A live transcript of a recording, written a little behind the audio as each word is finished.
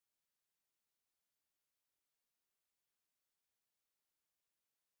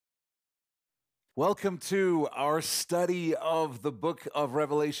Welcome to our study of the book of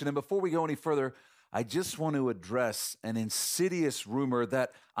Revelation. And before we go any further, I just want to address an insidious rumor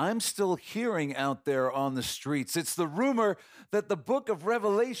that I'm still hearing out there on the streets. It's the rumor that the book of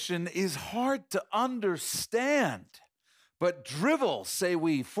Revelation is hard to understand. But drivel, say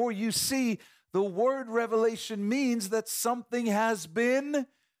we, for you see, the word revelation means that something has been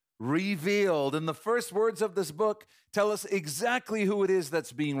revealed. And the first words of this book tell us exactly who it is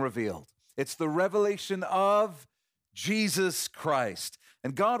that's being revealed. It's the revelation of Jesus Christ.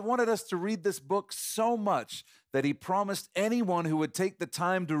 And God wanted us to read this book so much that He promised anyone who would take the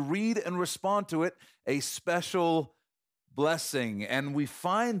time to read and respond to it a special blessing. And we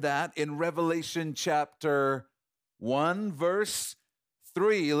find that in Revelation chapter 1, verse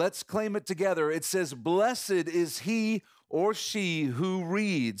 3. Let's claim it together. It says, "Blessed is he or she who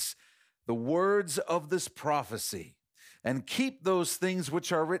reads the words of this prophecy and keep those things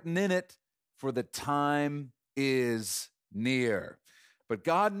which are written in it, for the time is near." But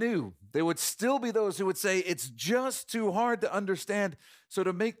God knew there would still be those who would say it's just too hard to understand. So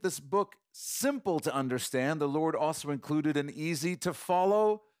to make this book simple to understand, the Lord also included an easy to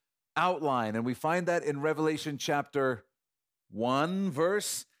follow outline. And we find that in Revelation chapter 1,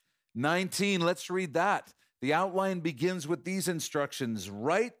 verse 19. Let's read that. The outline begins with these instructions: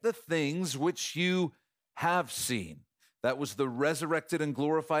 "Write the things which you have seen." That was the resurrected and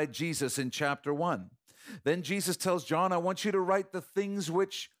glorified Jesus in chapter 1. Then Jesus tells John, "I want you to write the things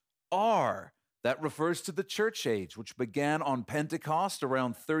which are." That refers to the church age, which began on Pentecost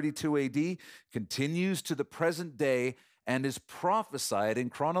around 32 AD, continues to the present day, and is prophesied in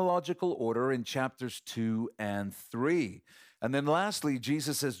chronological order in chapters 2 and 3. And then lastly,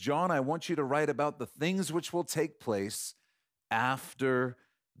 Jesus says, "John, I want you to write about the things which will take place after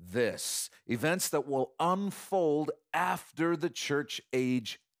this," events that will unfold after the church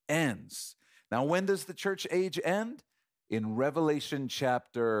age ends. Now, when does the church age end? In Revelation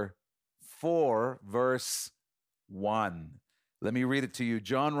chapter 4, verse 1. Let me read it to you.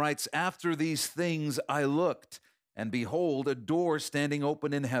 John writes, "After these things I looked, and behold, a door standing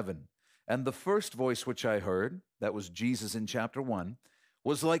open in heaven. And the first voice which I heard," that was Jesus in chapter 1,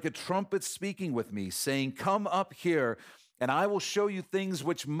 "was like a trumpet speaking with me, saying, 'Come up here, and I will show you things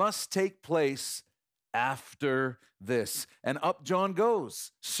which must take place after this.'" And up John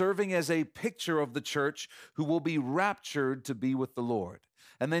goes, serving as a picture of the church who will be raptured to be with the Lord.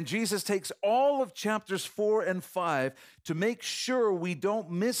 And then Jesus takes all of chapters 4 and 5 to make sure we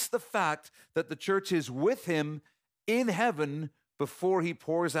don't miss the fact that the church is with Him in heaven before He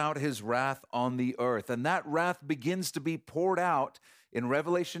pours out His wrath on the earth. And that wrath begins to be poured out in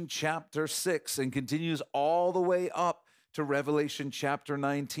Revelation chapter 6 and continues all the way up to Revelation chapter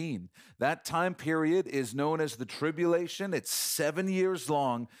 19. That time period is known as the tribulation. It's 7 years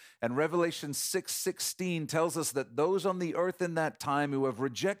long, and Revelation 6:16 tells us that those on the earth in that time who have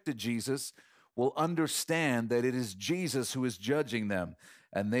rejected Jesus will understand that it is Jesus who is judging them,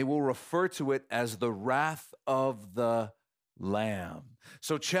 and they will refer to it as the wrath of the Lamb.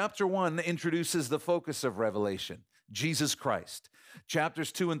 So chapter 1 introduces the focus of Revelation, Jesus Christ.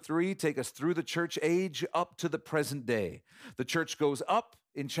 Chapters 2 and 3 take us through the church age up to the present day. The church goes up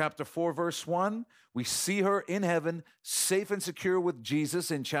in chapter 4, verse 1. We see her in heaven, safe and secure with Jesus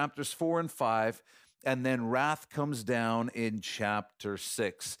in chapters 4 and 5. And then wrath comes down in chapter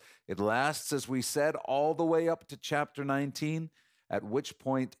 6. It lasts, as we said, all the way up to chapter 19, at which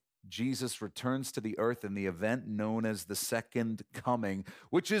point Jesus returns to the earth in the event known as the second coming,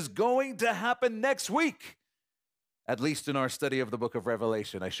 which is going to happen next week, at least in our study of the book of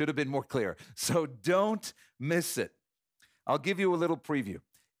Revelation. I should have been more clear. So don't miss it. I'll give you a little preview.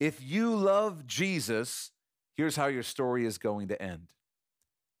 If you love Jesus, here's how your story is going to end.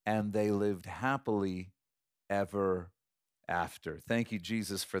 "And they lived happily ever after." Thank you,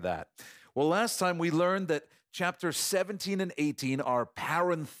 Jesus, for that. Well, last time we learned that chapters 17 and 18 are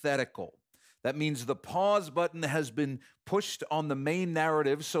parenthetical. That means the pause button has been pushed on the main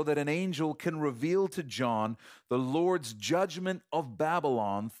narrative so that an angel can reveal to John the Lord's judgment of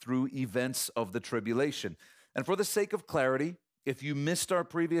Babylon through events of the tribulation. And for the sake of clarity, if you missed our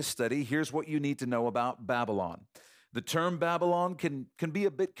previous study, here's what you need to know about Babylon. The term Babylon can be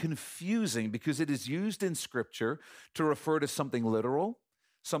a bit confusing because it is used in Scripture to refer to something literal,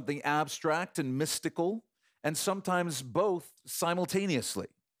 something abstract and mystical, and sometimes both simultaneously.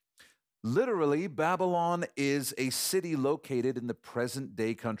 Literally, Babylon is a city located in the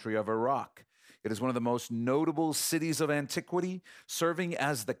present-day country of Iraq. It is one of the most notable cities of antiquity, serving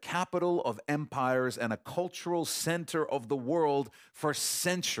as the capital of empires and a cultural center of the world for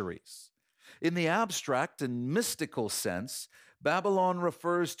centuries. In the abstract and mystical sense, Babylon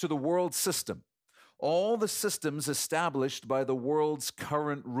refers to the world system, all the systems established by the world's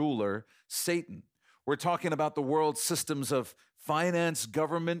current ruler, Satan. We're talking about the world's systems of finance,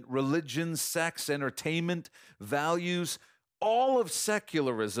 government, religion, sex, entertainment, values, all of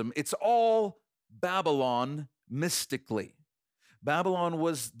secularism. It's all Babylon mystically. Babylon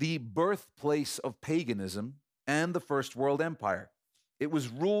was the birthplace of paganism and the First World Empire. It was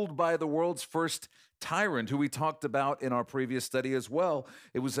ruled by the world's first tyrant, who we talked about in our previous study as well.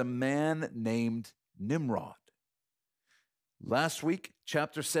 It was a man named Nimrod. Last week,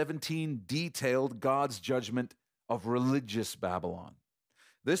 chapter 17 detailed God's judgment of religious Babylon.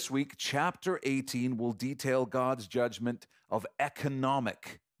 This week, chapter 18 will detail God's judgment of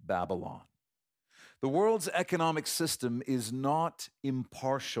economic Babylon. The world's economic system is not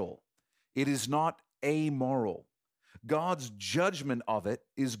impartial. It is not amoral. God's judgment of it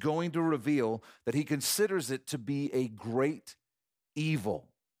is going to reveal that he considers it to be a great evil.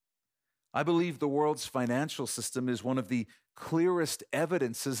 I believe the world's financial system is one of the clearest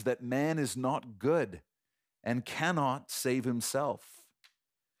evidences that man is not good and cannot save himself.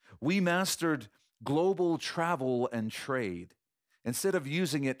 We mastered global travel and trade instead of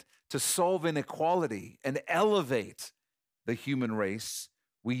using it to solve inequality and elevate the human race.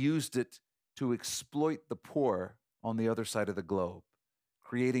 We used it to exploit the poor on the other side of the globe,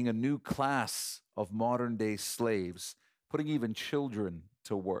 creating a new class of modern-day slaves, putting even children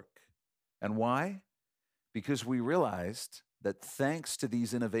to work. And why? Because we realized that thanks to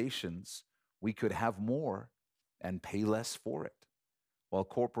these innovations, we could have more and pay less for it, while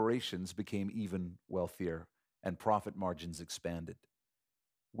corporations became even wealthier and profit margins expanded.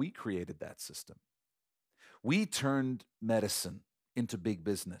 We created that system. We turned medicine into big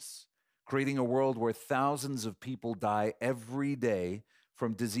business, creating a world where thousands of people die every day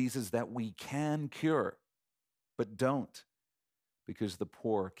from diseases that we can cure, but don't, because the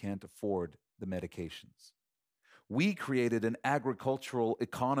poor can't afford the medications. We created an agricultural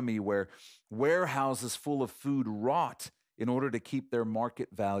economy where warehouses full of food rot in order to keep their market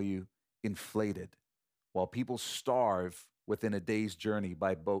value inflated, while people starve within a day's journey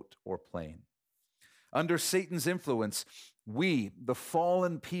by boat or plane. Under Satan's influence, we, the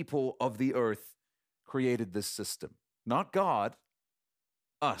fallen people of the earth, created this system. Not God,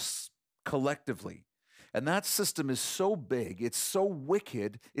 us, collectively. And that system is so big, it's so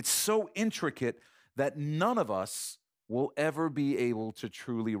wicked, it's so intricate that none of us will ever be able to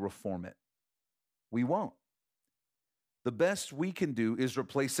truly reform it. We won't. The best we can do is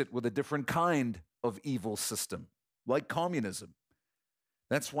replace it with a different kind of evil system, like communism.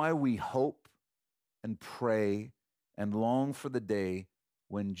 That's why we hope and pray and long for the day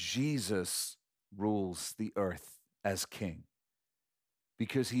when Jesus rules the earth as king,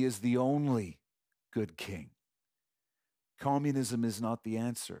 because he is the only good king. Communism is not the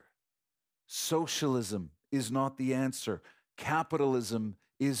answer. Socialism is not the answer. Capitalism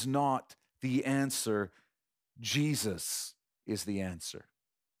is not the answer. Jesus is the answer.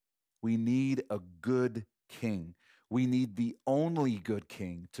 We need a good king. We need the only good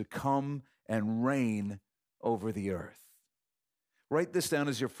king to come and reign over the earth. Write this down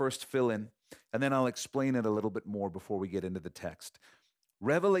as your first fill-in, and then I'll explain it a little bit more before we get into the text.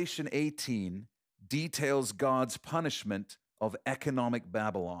 Revelation 18 details God's punishment of economic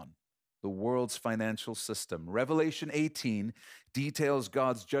Babylon, the world's financial system. Revelation 18 details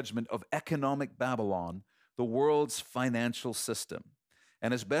God's judgment of economic Babylon, the world's financial system.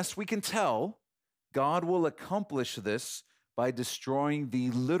 And as best we can tell, God will accomplish this by destroying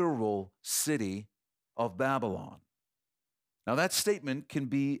the literal city of Babylon. Now, that statement can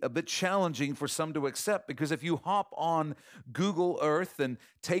be a bit challenging for some to accept, because if you hop on Google Earth and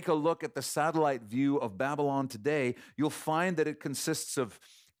take a look at the satellite view of Babylon today, you'll find that it consists of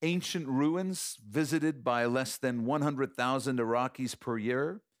ancient ruins visited by less than 100,000 Iraqis per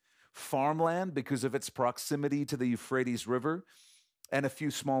year, farmland because of its proximity to the Euphrates River, and a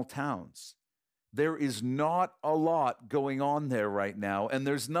few small towns. There is not a lot going on there right now, and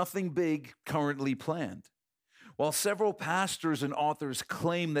there's nothing big currently planned. While several pastors and authors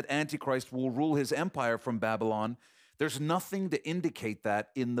claim that Antichrist will rule his empire from Babylon, there's nothing to indicate that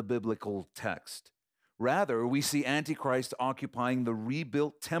in the biblical text. Rather, we see Antichrist occupying the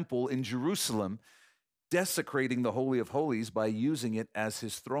rebuilt temple in Jerusalem, desecrating the Holy of Holies by using it as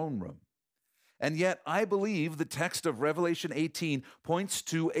his throne room. And yet, I believe the text of Revelation 18 points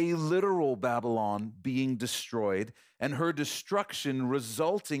to a literal Babylon being destroyed and her destruction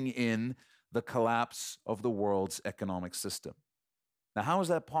resulting in the collapse of the world's economic system. Now, how is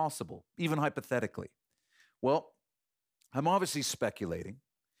that possible, even hypothetically? Well, I'm obviously speculating,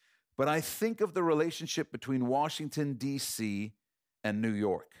 but I think of the relationship between Washington, D.C. and New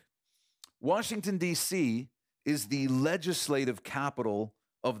York. Washington, D.C. is the legislative capital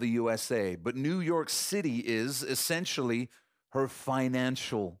of the USA, but New York City is essentially her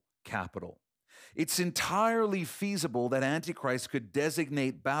financial capital. It's entirely feasible that Antichrist could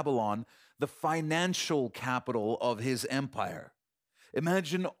designate Babylon the financial capital of his empire.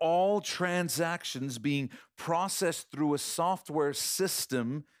 Imagine all transactions being processed through a software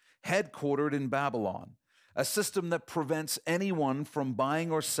system headquartered in Babylon, a system that prevents anyone from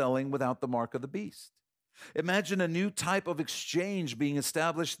buying or selling without the mark of the beast. Imagine a new type of exchange being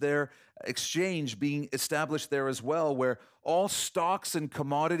established there as well, where all stocks and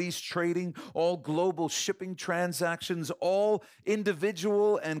commodities trading, all global shipping transactions, all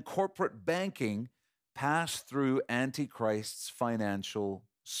individual and corporate banking pass through Antichrist's financial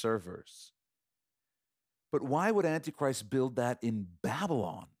servers. But why would Antichrist build that in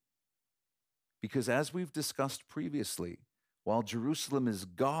Babylon? Because as we've discussed previously, while Jerusalem is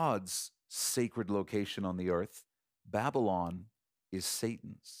God's sacred location on the earth, Babylon is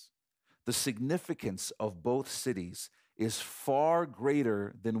Satan's. The significance of both cities is far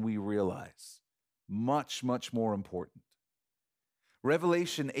greater than we realize. Much, much more important.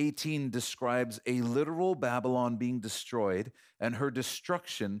 Revelation 18 describes a literal Babylon being destroyed and her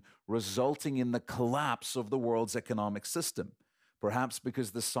destruction resulting in the collapse of the world's economic system, perhaps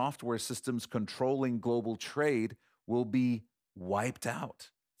because the software systems controlling global trade will be wiped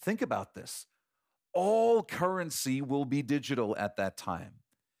out. Think about this. All currency will be digital at that time,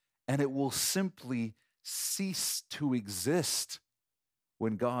 and it will simply cease to exist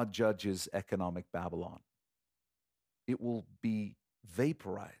when God judges economic Babylon. It will be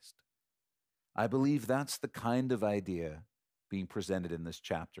vaporized. I believe that's the kind of idea being presented in this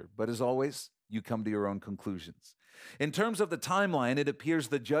chapter. But as always, you come to your own conclusions. In terms of the timeline, it appears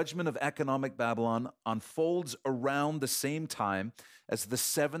the judgment of economic Babylon unfolds around the same time as the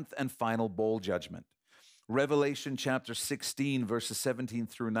seventh and final bowl judgment. Revelation chapter 16, verses 17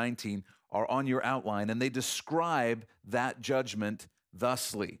 through 19 are on your outline, and they describe that judgment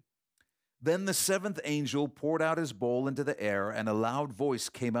thusly. Then the seventh angel poured out his bowl into the air, and a loud voice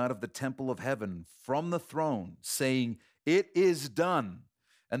came out of the temple of heaven from the throne, saying, "It is done."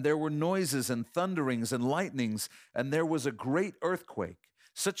 And there were noises and thunderings and lightnings, and there was a great earthquake,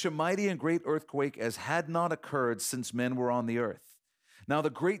 such a mighty and great earthquake as had not occurred since men were on the earth. Now the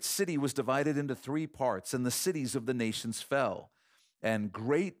great city was divided into three parts, and the cities of the nations fell. And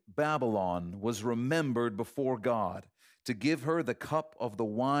great Babylon was remembered before God, to give her the cup of the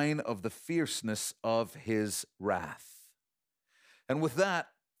wine of the fierceness of his wrath. And with that,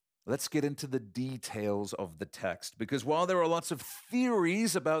 let's get into the details of the text, because while there are lots of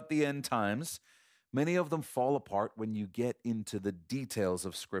theories about the end times, many of them fall apart when you get into the details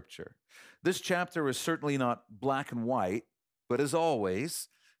of Scripture. This chapter is certainly not black and white, but as always,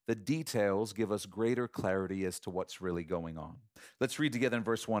 the details give us greater clarity as to what's really going on. Let's read together in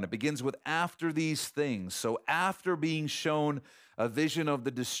verse 1. It begins with, "After these things." So after being shown a vision of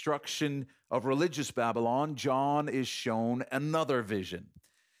the destruction of religious Babylon, John is shown another vision.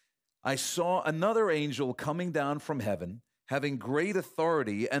 "I saw another angel coming down from heaven, having great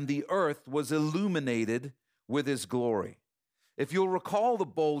authority, and the earth was illuminated with his glory." If you'll recall the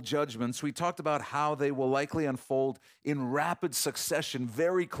bowl judgments, we talked about how they will likely unfold in rapid succession,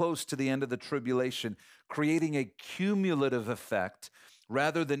 very close to the end of the tribulation, creating a cumulative effect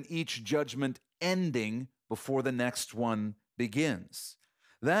rather than each judgment ending before the next one begins.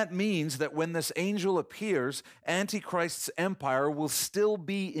 That means that when this angel appears, Antichrist's empire will still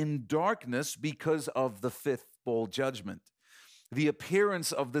be in darkness because of the fifth bowl judgment. The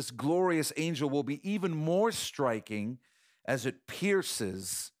appearance of this glorious angel will be even more striking as it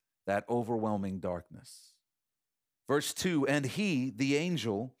pierces that overwhelming darkness. Verse 2, "And he, the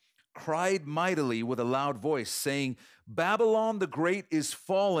angel, cried mightily with a loud voice, saying, 'Babylon the Great is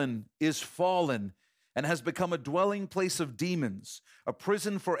fallen, and has become a dwelling place of demons, a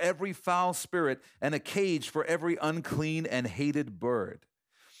prison for every foul spirit, and a cage for every unclean and hated bird.'"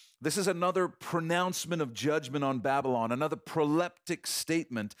 This is another pronouncement of judgment on Babylon, another proleptic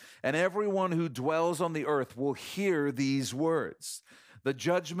statement, and everyone who dwells on the earth will hear these words. The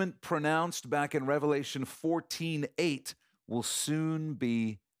judgment pronounced back in Revelation 14:8 will soon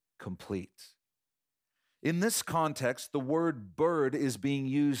be complete. In this context, the word bird is being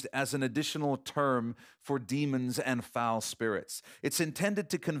used as an additional term for demons and foul spirits. It's intended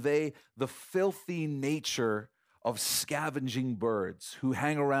to convey the filthy nature of scavenging birds who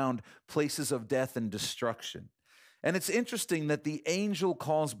hang around places of death and destruction. And it's interesting that the angel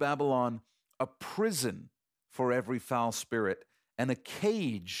calls Babylon a prison for every foul spirit and a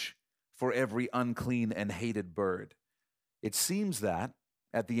cage for every unclean and hated bird. It seems that,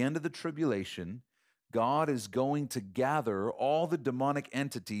 At the end of the tribulation, God is going to gather all the demonic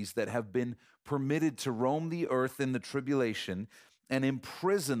entities that have been permitted to roam the earth in the tribulation and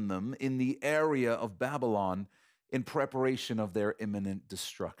imprison them in the area of Babylon in preparation of their imminent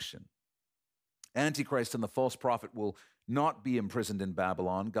destruction. Antichrist and the false prophet will not be imprisoned in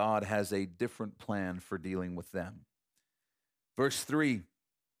Babylon. God has a different plan for dealing with them. Verse 3,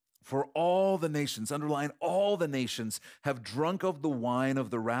 for all the nations, underline all the nations, have drunk of the wine of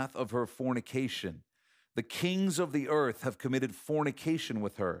the wrath of her fornication. The kings of the earth have committed fornication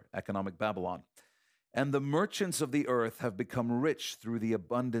with her, economic Babylon. And the merchants of the earth have become rich through the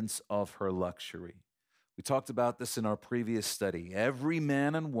abundance of her luxury. We talked about this in our previous study. Every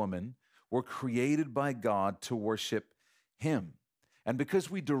man and woman were created by God to worship Him. And because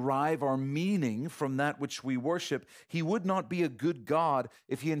we derive our meaning from that which we worship, He would not be a good God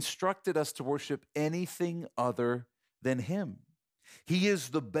if He instructed us to worship anything other than Him. He is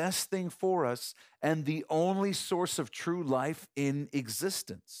the best thing for us and the only source of true life in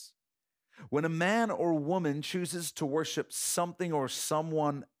existence. When a man or woman chooses to worship something or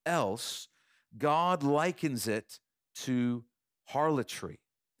someone else, God likens it to harlotry.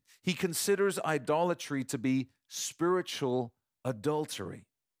 He considers idolatry to be spiritual adultery.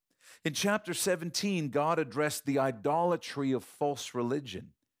 In chapter 17, God addressed the idolatry of false religion.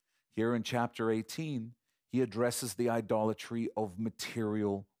 Here in chapter 18, He addresses the idolatry of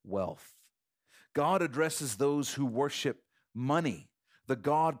material wealth. God addresses those who worship money, the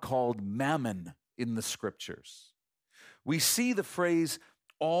god called Mammon in the scriptures. We see the phrase,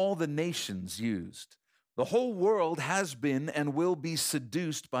 all the nations used. The whole world has been and will be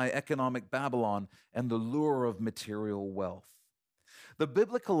seduced by economic Babylon and the lure of material wealth. The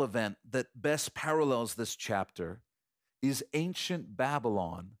biblical event that best parallels this chapter is ancient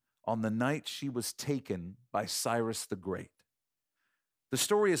Babylon on the night she was taken by Cyrus the Great. The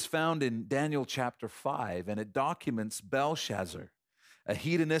story is found in Daniel chapter 5, and it documents Belshazzar, a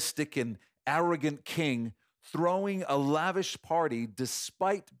hedonistic and arrogant king, throwing a lavish party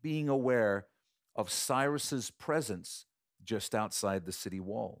despite being aware of Cyrus's presence just outside the city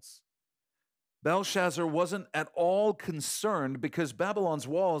walls. Belshazzar wasn't at all concerned because Babylon's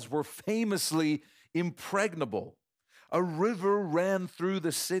walls were famously impregnable. A river ran through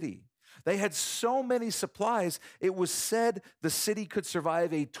the city. They had so many supplies, it was said the city could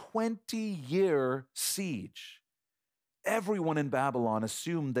survive a 20-year siege. Everyone in Babylon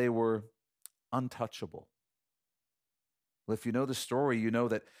assumed they were untouchable. Well, if you know the story, you know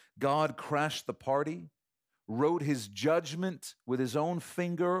that God crashed the party, wrote His judgment with His own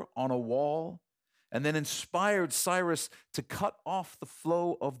finger on a wall, and then inspired Cyrus to cut off the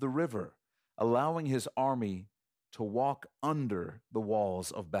flow of the river, allowing his army to walk under the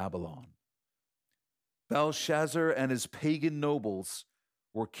walls of Babylon. Belshazzar and his pagan nobles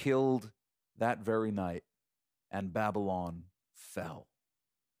were killed that very night, and Babylon fell.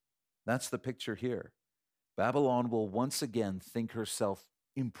 That's the picture here. Babylon will once again think herself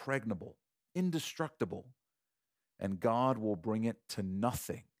impregnable, indestructible, and God will bring it to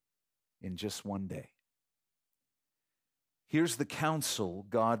nothing in just one day. Here's the counsel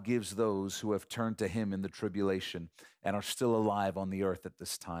God gives those who have turned to Him in the tribulation and are still alive on the earth at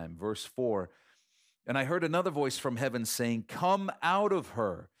this time. Verse 4, and I heard another voice from heaven saying, come out of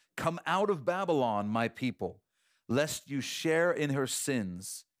her, come out of Babylon, my people, lest you share in her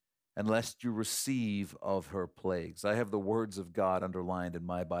sins and lest you receive of her plagues. I have the words of God underlined in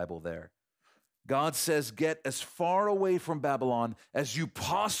my Bible there. God says, get as far away from Babylon as you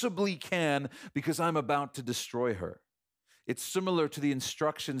possibly can because I'm about to destroy her. It's similar to the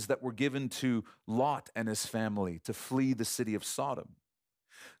instructions that were given to Lot and his family to flee the city of Sodom.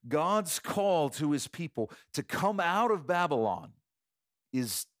 God's call to His people to come out of Babylon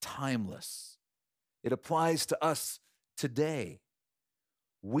is timeless. It applies to us today.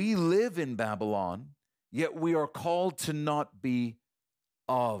 We live in Babylon, yet we are called to not be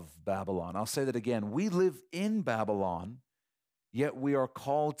of Babylon. I'll say that again. We live in Babylon, yet we are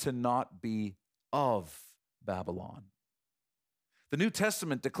called to not be of Babylon. The New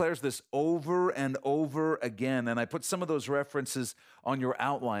Testament declares this over and over again, and I put some of those references on your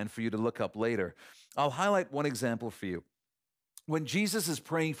outline for you to look up later. I'll highlight one example for you. When Jesus is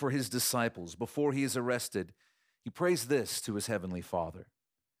praying for His disciples before He is arrested, He prays this to His heavenly Father.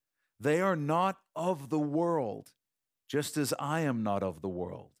 They are not of the world, just as I am not of the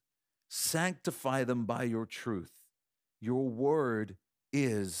world. Sanctify them by your truth. Your word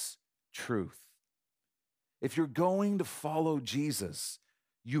is truth. If you're going to follow Jesus,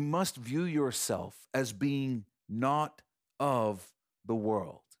 you must view yourself as being not of the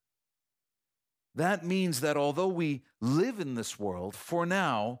world. That means that although we live in this world, for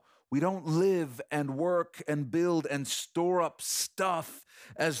now, we don't live and work and build and store up stuff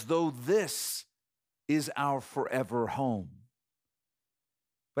as though this is our forever home.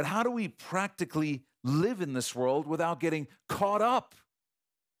 But how do we practically live in this world without getting caught up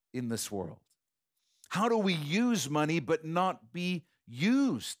in this world? How do we use money but not be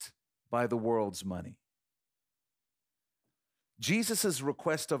used by the world's money? Jesus'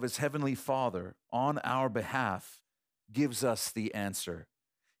 request of his heavenly Father on our behalf gives us the answer.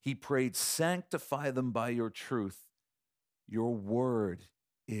 He prayed, "Sanctify them by your truth. Your word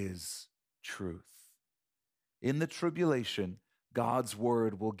is truth." In the tribulation, God's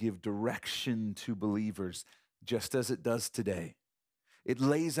word will give direction to believers, just as it does today. It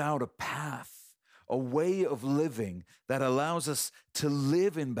lays out a path, a way of living that allows us to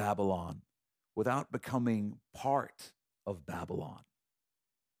live in Babylon without becoming part of Babylon.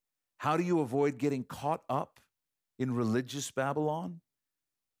 How do you avoid getting caught up in religious Babylon?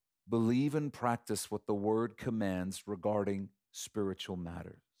 Believe and practice what the word commands regarding spiritual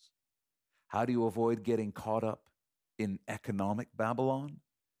matters. How do you avoid getting caught up in economic Babylon?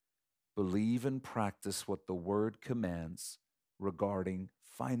 Believe and practice what the word commands regarding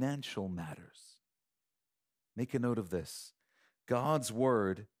financial matters. Make a note of this. God's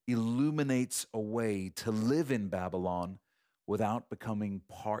word illuminates a way to live in Babylon without becoming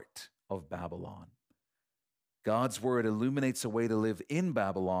part of Babylon. God's word illuminates a way to live in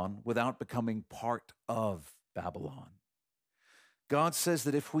Babylon without becoming part of Babylon. God says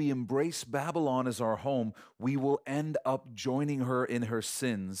that if we embrace Babylon as our home, we will end up joining her in her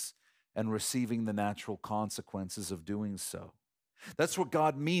sins and receiving the natural consequences of doing so. That's what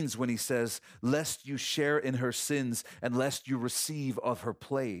God means when he says, "Lest you share in her sins and lest you receive of her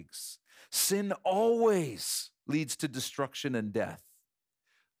plagues." Sin always leads to destruction and death,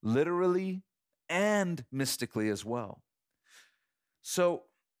 literally and mystically as well. So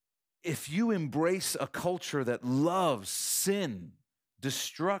if you embrace a culture that loves sin,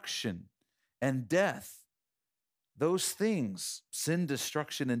 destruction, and death, those things, sin,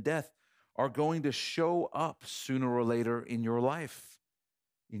 destruction, and death, are going to show up sooner or later in your life,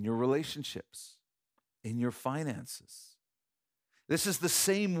 in your relationships, in your finances. This is the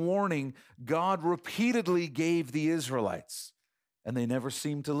same warning God repeatedly gave the Israelites, and they never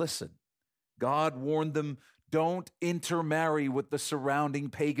seemed to listen. God warned them, don't intermarry with the surrounding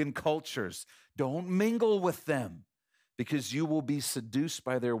pagan cultures. Don't mingle with them, because you will be seduced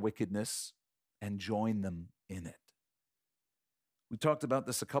by their wickedness and join them in it. We talked about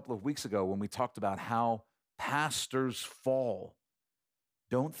this a couple of weeks ago when we talked about how pastors fall.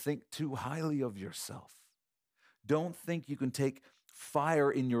 Don't think too highly of yourself. Don't think you can take fire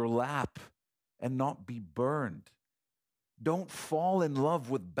in your lap and not be burned. Don't fall in love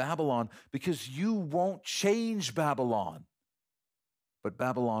with Babylon, because you won't change Babylon, but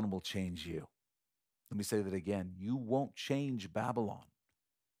Babylon will change you. Let me say that again. You won't change Babylon,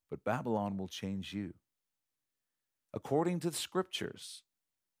 but Babylon will change you. According to the scriptures,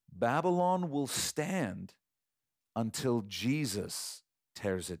 Babylon will stand until Jesus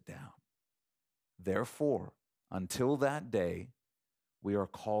tears it down. Therefore, until that day, we are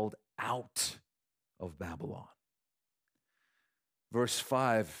called out of Babylon. Verse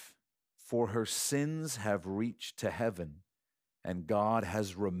 5, "For her sins have reached to heaven, and God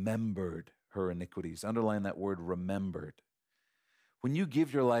has remembered her iniquities." Underline that word, remembered. When you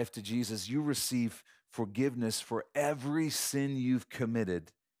give your life to Jesus, you receive forgiveness for every sin you've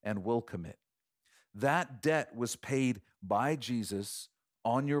committed and will commit. That debt was paid by Jesus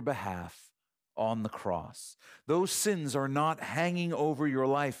on your behalf on the cross. Those sins are not hanging over your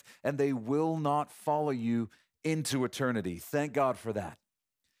life, and they will not follow you into eternity. Thank God for that.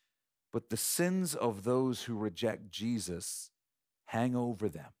 But the sins of those who reject Jesus hang over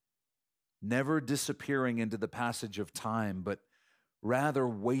them, never disappearing into the passage of time, but rather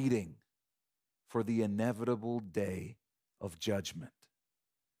waiting for the inevitable day of judgment.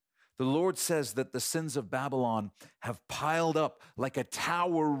 The Lord says that the sins of Babylon have piled up like a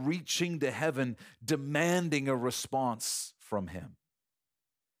tower reaching to heaven, demanding a response from him.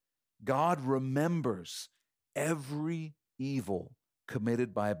 God remembers every evil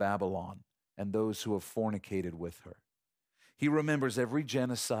committed by Babylon and those who have fornicated with her. He remembers every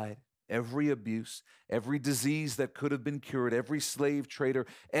genocide, every abuse, every disease that could have been cured, every slave trader,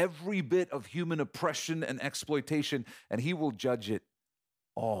 every bit of human oppression and exploitation, and he will judge it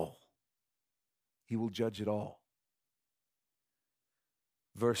all. He will judge it all.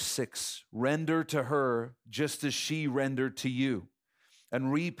 Verse 6, "Render to her just as she rendered to you,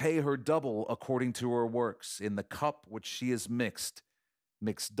 and repay her double according to her works. In the cup which she has mixed,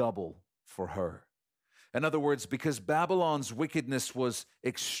 mix double for her. In other words, because Babylon's wickedness was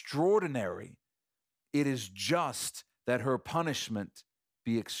extraordinary, it is just that her punishment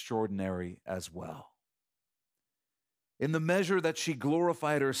be extraordinary as well. In the measure that she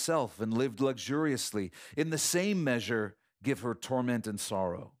glorified herself and lived luxuriously, in the same measure give her torment and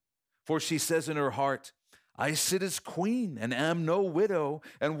sorrow. For she says in her heart, I sit as queen and am no widow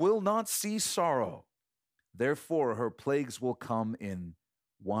and will not see sorrow. Therefore her plagues will come in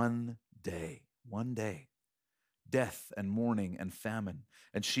one day, death and mourning and famine,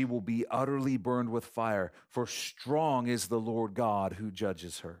 and she will be utterly burned with fire, for strong is the Lord God who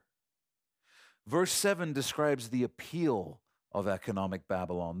judges her. Verse 7 describes the appeal of economic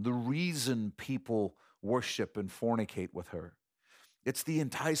Babylon, the reason people worship and fornicate with her. It's the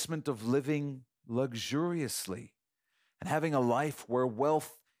enticement of living luxuriously and having a life where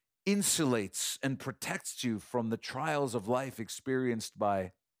wealth insulates and protects you from the trials of life experienced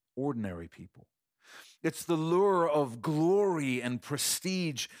by ordinary people. It's the lure of glory and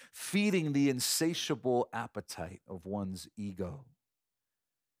prestige, feeding the insatiable appetite of one's ego.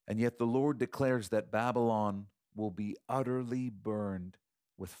 And yet the Lord declares that Babylon will be utterly burned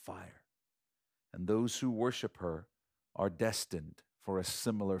with fire. And those who worship her are destined for a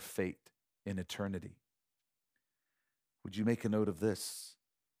similar fate in eternity. Would you make a note of this?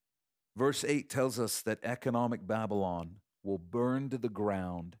 Verse 8 tells us that economic Babylon will burn to the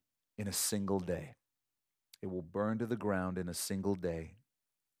ground in a single day. It will burn to the ground in a single day.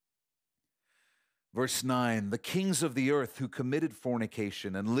 Verse 9, the kings of the earth who committed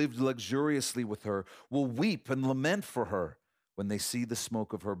fornication and lived luxuriously with her will weep and lament for her when they see the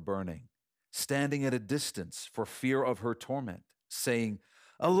smoke of her burning, standing at a distance for fear of her torment, saying,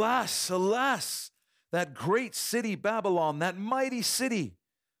 Alas, alas, that great city Babylon, that mighty city,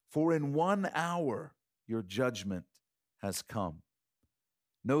 for in 1 hour your judgment has come.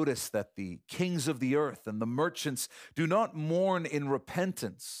 Notice that the kings of the earth and the merchants do not mourn in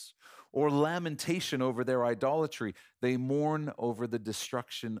repentance or lamentation over their idolatry. They mourn over the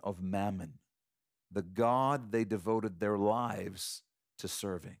destruction of Mammon, the god they devoted their lives to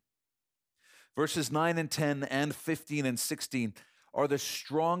serving. Verses 9 and 10 and 15 and 16 are the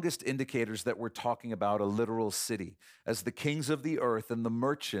strongest indicators that we're talking about a literal city, as the kings of the earth and the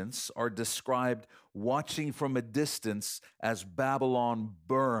merchants are described watching from a distance as Babylon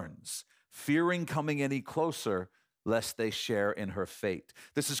burns, fearing coming any closer lest they share in her fate.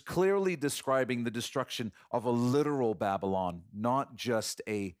 This is clearly describing the destruction of a literal Babylon, not just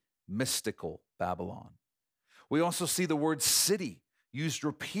a mystical Babylon. We also see the word city used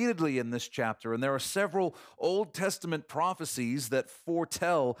repeatedly in this chapter, and there are several Old Testament prophecies that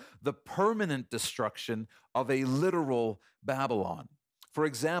foretell the permanent destruction of a literal Babylon. For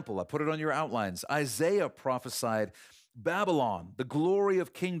example, I put it on your outlines, Isaiah prophesied, Babylon, the glory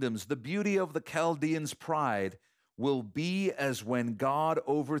of kingdoms, the beauty of the Chaldeans' pride, will be as when God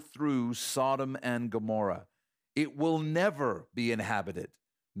overthrew Sodom and Gomorrah. It will never be inhabited,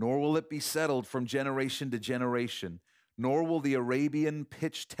 nor will it be settled from generation to generation, nor will the Arabian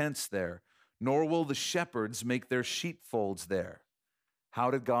pitch tents there, nor will the shepherds make their sheepfolds there. How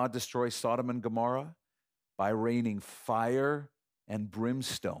did God destroy Sodom and Gomorrah? By raining fire and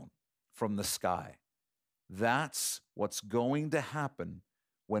brimstone from the sky. That's what's going to happen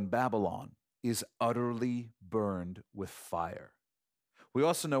when Babylon is utterly burned with fire. We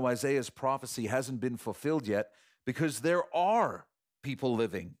also know Isaiah's prophecy hasn't been fulfilled yet because there are people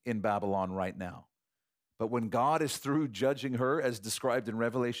living in Babylon right now. But when God is through judging her, as described in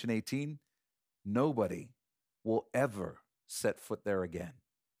Revelation 18, nobody will ever set foot there again.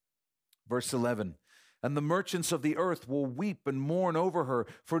 Verse 11, and the merchants of the earth will weep and mourn over her,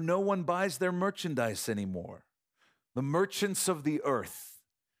 for no one buys their merchandise anymore. The merchants of the earth,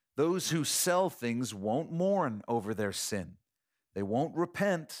 those who sell things, won't mourn over their sin. They won't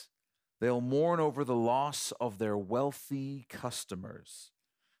repent. They'll mourn over the loss of their wealthy customers,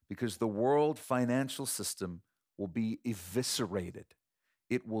 because the world financial system will be eviscerated.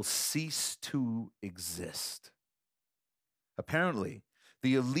 It will cease to exist. Apparently,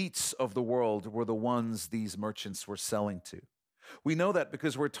 the elites of the world were the ones these merchants were selling to. We know that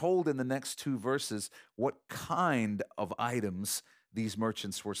because we're told in the next 2 verses what kind of items these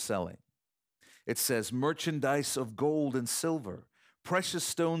merchants were selling. It says, merchandise of gold and silver, precious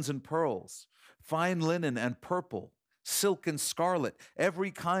stones and pearls, fine linen and purple, silk and scarlet, every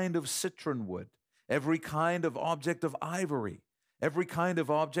kind of citron wood, every kind of object of ivory, every kind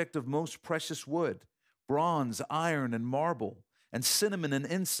of object of most precious wood, bronze, iron, and marble, and cinnamon and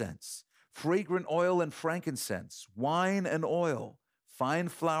incense, fragrant oil and frankincense, wine and oil, fine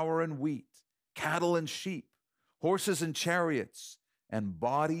flour and wheat, cattle and sheep, horses and chariots, and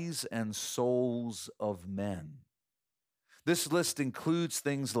bodies and souls of men. This list includes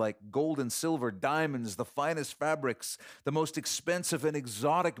things like gold and silver, diamonds, the finest fabrics, the most expensive and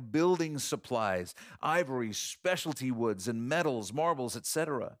exotic building supplies, ivory, specialty woods and metals, marbles,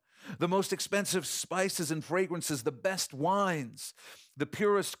 etc. The most expensive spices and fragrances, the best wines, the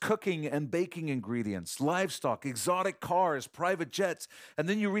purest cooking and baking ingredients, livestock, exotic cars, private jets. And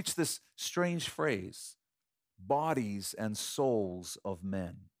then you reach this strange phrase, bodies and souls of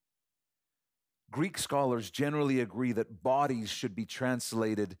men. Greek scholars generally agree that bodies should be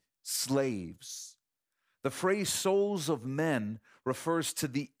translated slaves. The phrase souls of men refers to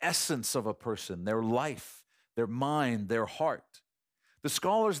the essence of a person, their life, their mind, their heart. The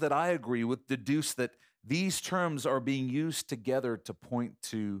scholars that I agree with deduce that these terms are being used together to point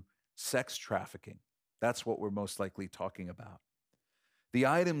to sex trafficking. That's what we're most likely talking about. The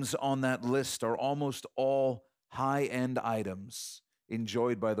items on that list are almost all high-end items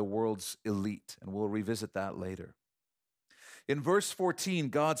enjoyed by the world's elite, and we'll revisit that later. In verse 14,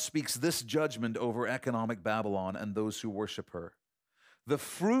 God speaks this judgment over economic Babylon and those who worship her. The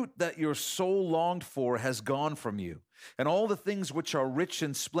fruit that your soul longed for has gone from you, and all the things which are rich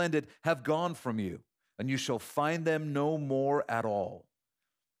and splendid have gone from you, and you shall find them no more at all.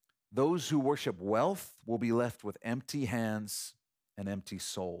 Those who worship wealth will be left with empty hands and empty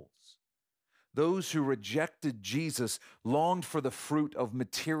souls. Those who rejected Jesus longed for the fruit of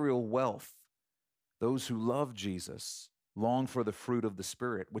material wealth. Those who love Jesus long for the fruit of the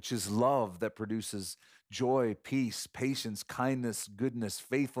Spirit, which is love that produces joy, peace, patience, kindness, goodness,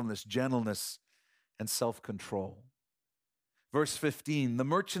 faithfulness, gentleness, and self-control. Verse 15, the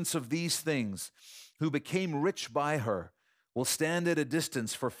merchants of these things who became rich by her will stand at a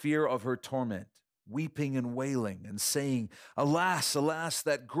distance for fear of her torment, weeping and wailing and saying, alas, alas,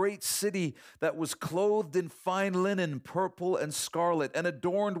 that great city that was clothed in fine linen, purple and scarlet, and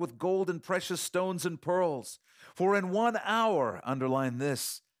adorned with gold and precious stones and pearls. For in 1 hour, underline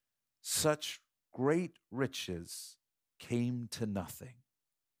this, such great riches came to nothing.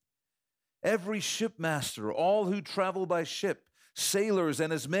 Every shipmaster, all who travel by ship, sailors,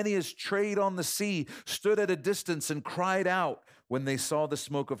 and as many as trade on the sea, stood at a distance and cried out when they saw the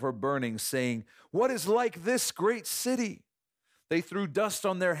smoke of her burning, saying, what is like this great city? They threw dust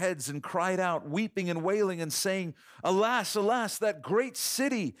on their heads and cried out, weeping and wailing and saying, alas, alas, that great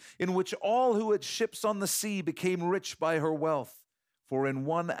city in which all who had ships on the sea became rich by her wealth. For in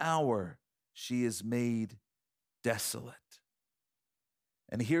 1 hour she is made desolate.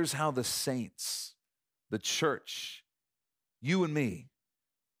 And here's how the saints, the church, you and me,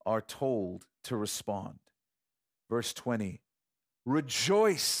 are told to respond. Verse 20,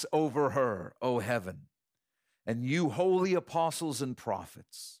 rejoice over her, O heaven, and you holy apostles and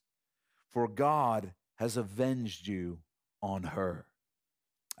prophets, for God has avenged you on her.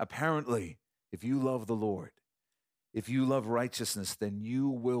 Apparently, if you love the Lord, if you love righteousness, then you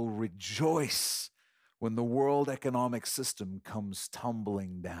will rejoice when the world economic system comes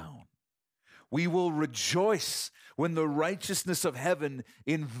tumbling down. We will rejoice when the righteousness of heaven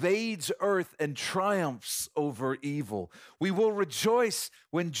invades earth and triumphs over evil. We will rejoice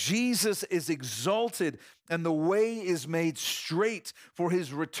when Jesus is exalted and the way is made straight for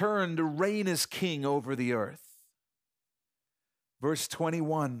his return to reign as king over the earth. Verse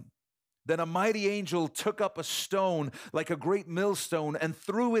 21, then a mighty angel took up a stone like a great millstone and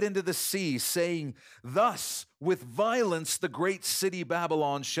threw it into the sea, saying, thus with violence the great city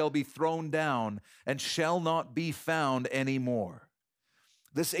Babylon shall be thrown down and shall not be found anymore.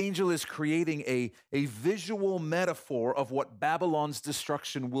 This angel is creating a visual metaphor of what Babylon's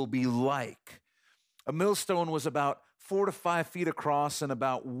destruction will be like. A millstone was about 4 to 5 feet across and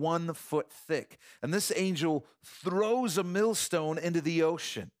about 1 foot thick. And this angel throws a millstone into the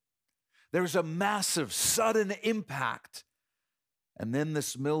ocean. There's a massive, sudden impact. And then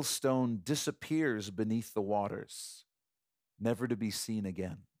this millstone disappears beneath the waters, never to be seen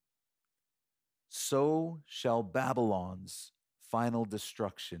again. So shall Babylon's final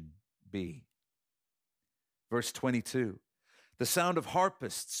destruction be. Verse 22, the sound of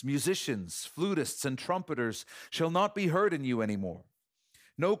harpists, musicians, flutists, and trumpeters shall not be heard in you anymore.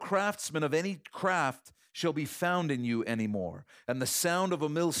 No craftsman of any craft shall be found in you anymore, and the sound of a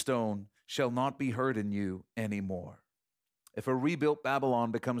millstone shall not be heard in you anymore. If a rebuilt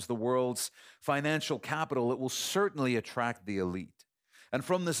Babylon becomes the world's financial capital, it will certainly attract the elite. And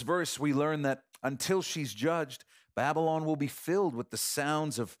from this verse, we learn that until she's judged, Babylon will be filled with the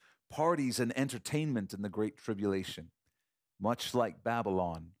sounds of parties and entertainment in the Great Tribulation, much like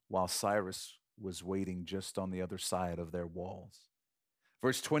Babylon while Cyrus was waiting just on the other side of their walls.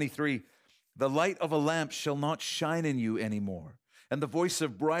 Verse 23, the light of a lamp shall not shine in you anymore, And the voice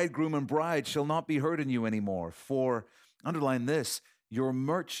of bridegroom and bride shall not be heard in you anymore. For, underline this, your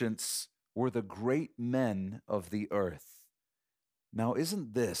merchants were the great men of the earth. Now,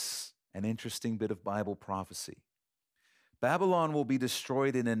 isn't this an interesting bit of Bible prophecy? Babylon will be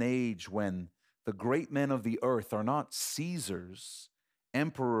destroyed in an age when the great men of the earth are not Caesars,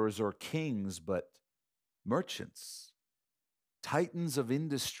 emperors, or kings, but merchants, titans of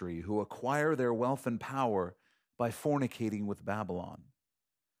industry who acquire their wealth and power by fornicating with Babylon.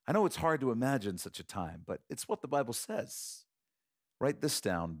 I know it's hard to imagine such a time, but it's what the Bible says. Write this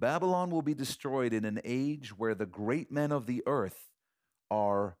down. Babylon will be destroyed in an age where the great men of the earth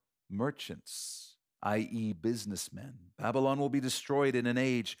are merchants, i.e., businessmen. Babylon will be destroyed in an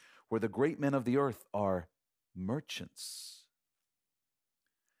age where the great men of the earth are merchants.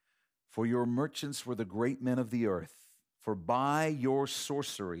 For your merchants were the great men of the earth, for by your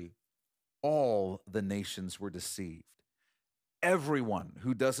sorcery all the nations were deceived. Everyone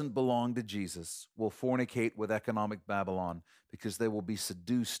who doesn't belong to Jesus will fornicate with economic Babylon because they will be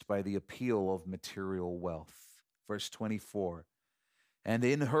seduced by the appeal of material wealth. Verse 24, and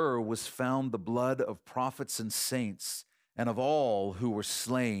in her was found the blood of prophets and saints and of all who were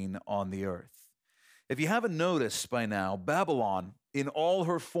slain on the earth. If you haven't noticed by now, Babylon, in all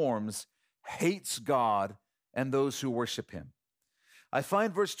her forms, hates God and those who worship him. I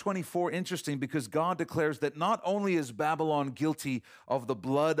find verse 24 interesting because God declares that not only is Babylon guilty of the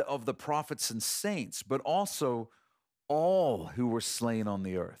blood of the prophets and saints, but also all who were slain on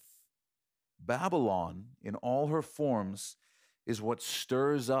the earth. Babylon, in all her forms, is what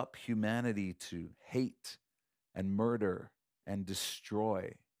stirs up humanity to hate and murder and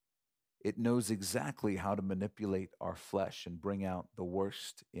destroy. It knows exactly how to manipulate our flesh and bring out the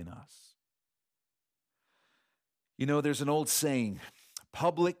worst in us. You know, there's an old saying,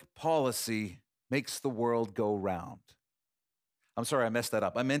 public policy makes the world go round. I'm sorry, I messed that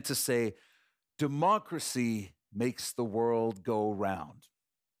up. I meant to say democracy makes the world go round.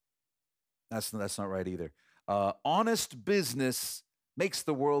 That's not right either. Honest business makes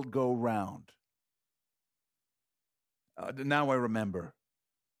the world go round. Now I remember.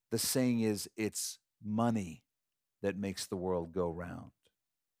 The saying is, it's money that makes the world go round.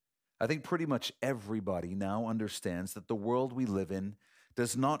 I think pretty much everybody now understands that the world we live in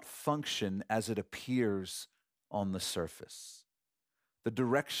does not function as it appears on the surface. The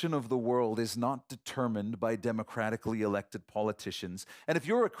direction of the world is not determined by democratically elected politicians. And if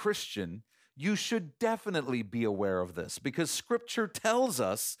you're a Christian, you should definitely be aware of this because Scripture tells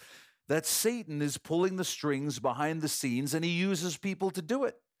us that Satan is pulling the strings behind the scenes and he uses people to do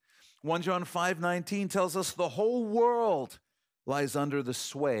it. 1 John 5:19 tells us the whole world lies under the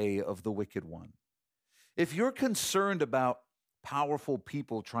sway of the wicked one. If you're concerned about powerful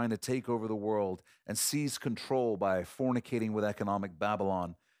people trying to take over the world and seize control by fornicating with economic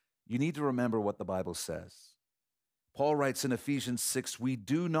Babylon, you need to remember what the Bible says. Paul writes in Ephesians 6, we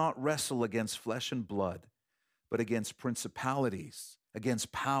do not wrestle against flesh and blood, but against principalities,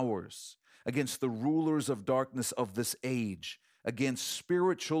 against powers, against the rulers of darkness of this age, against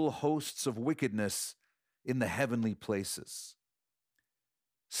spiritual hosts of wickedness in the heavenly places.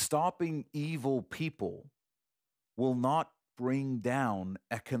 Stopping evil people will not bring down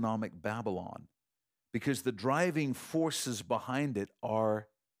economic Babylon because the driving forces behind it are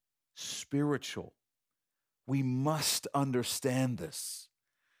spiritual. We must understand this.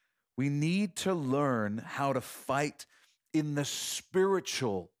 We need to learn how to fight in the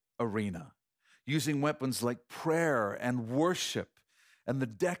spiritual arena, using weapons like prayer and worship and the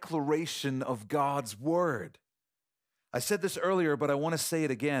declaration of God's word. I said this earlier, but I want to say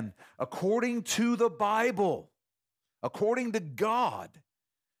it again. According to the Bible, according to God,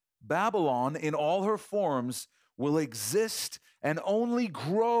 Babylon in all her forms will exist and only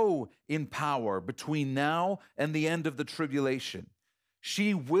grow in power between now and the end of the tribulation.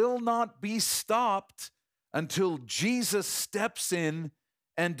 She will not be stopped until Jesus steps in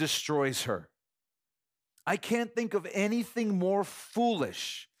and destroys her. I can't think of anything more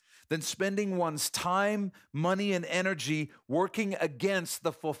foolish than spending one's time, money, and energy working against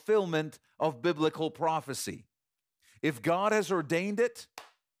the fulfillment of biblical prophecy. If God has ordained it,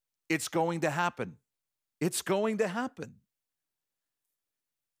 it's going to happen. It's going to happen.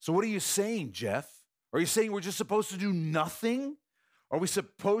 So what are you saying, Jeff? Are you saying we're just supposed to do nothing? Are we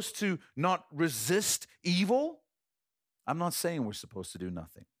supposed to not resist evil? I'm not saying we're supposed to do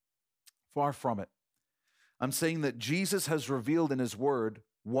nothing. Far from it. I'm saying that Jesus has revealed in his word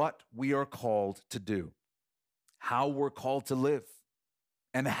what we are called to do, how we're called to live,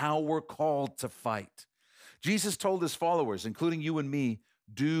 and how we're called to fight. Jesus told his followers, including you and me,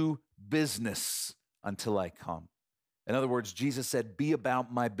 do business until I come. In other words, Jesus said, be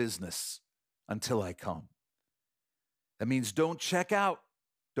about my business until I come. That means don't check out.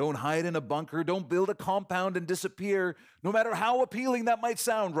 Don't hide in a bunker. Don't build a compound and disappear, no matter how appealing that might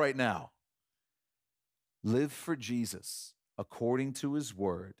sound right now. Live for Jesus according to his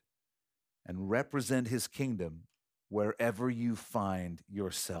word and represent his kingdom wherever you find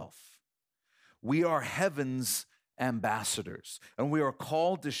yourself. We are heaven's ambassadors, and we are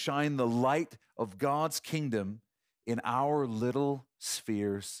called to shine the light of God's kingdom in our little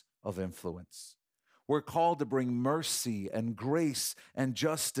spheres of influence. We're called to bring mercy and grace and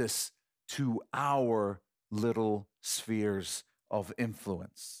justice to our little spheres of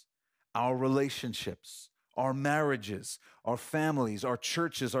influence. Our relationships, our marriages, our families, our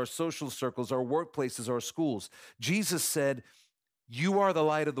churches, our social circles, our workplaces, our schools. Jesus said, you are the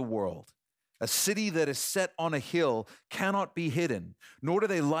light of the world. A city that is set on a hill cannot be hidden, nor do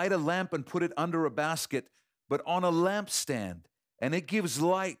they light a lamp and put it under a basket, but on a lampstand, and it gives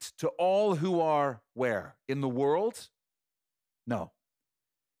light to all who are where? In the world? No.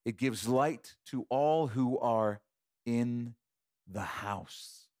 It gives light to all who are in the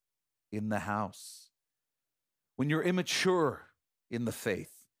house. In the house. When you're immature in the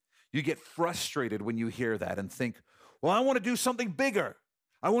faith, you get frustrated when you hear that and think, well, I want to do something bigger.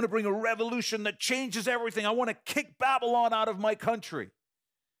 I want to bring a revolution that changes everything. I want to kick Babylon out of my country.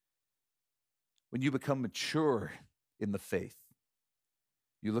 When you become mature in the faith,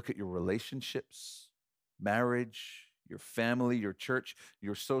 you look at your relationships, marriage, your family, your church,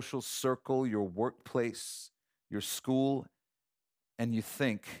 your social circle, your workplace, your school, and you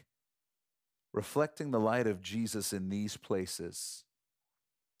think, reflecting the light of Jesus in these places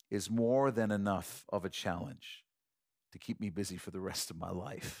is more than enough of a challenge to keep me busy for the rest of my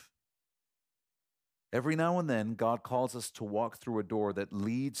life. Every now and then, God calls us to walk through a door that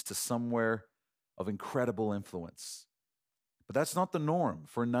leads to somewhere of incredible influence. But that's not the norm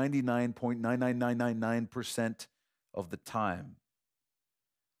for 99.99999% of the time.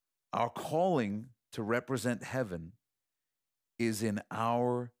 Our calling to represent heaven is in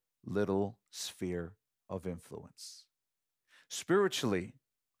our little sphere of influence. Spiritually,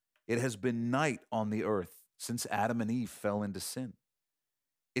 it has been night on the earth since Adam and Eve fell into sin.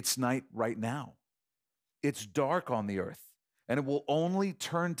 It's night right now. It's dark on the earth, and it will only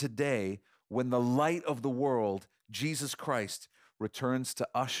turn to day when the light of the world, Jesus Christ, returns to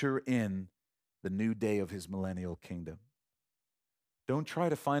usher in the new day of his millennial kingdom. Don't try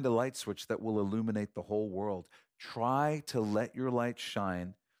to find a light switch that will illuminate the whole world. Try to let your light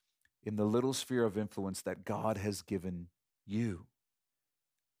shine in the little sphere of influence that God has given you.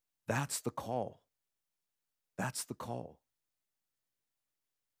 That's the call. That's the call.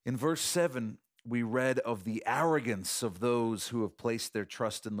 In verse 7, we read of the arrogance of those who have placed their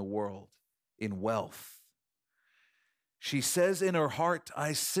trust in the world, in wealth. She says in her heart,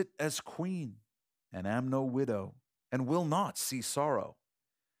 I sit as queen and am no widow and will not see sorrow.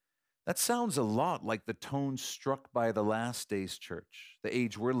 That sounds a lot like the tone struck by the last days church, the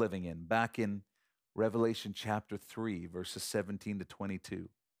age we're living in, back in Revelation chapter 3, verses 17 to 22.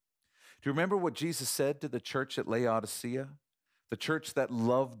 Do you remember what Jesus said to the church at Laodicea, the church that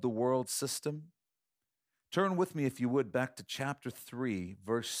loved the world system? Turn with me, if you would, back to chapter 3,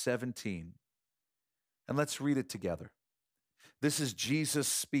 verse 17, and let's read it together. This is Jesus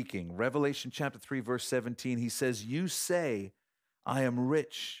speaking. Revelation chapter 3, verse 17, he says, you say, I am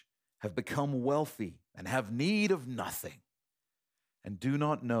rich, have become wealthy, and have need of nothing, and do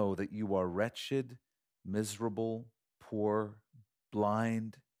not know that you are wretched, miserable, poor,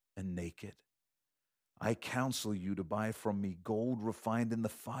 blind, and naked. I counsel you to buy from me gold refined in the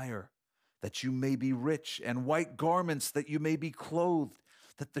fire, that you may be rich, and white garments that you may be clothed,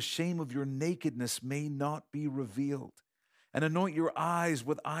 that the shame of your nakedness may not be revealed. And anoint your eyes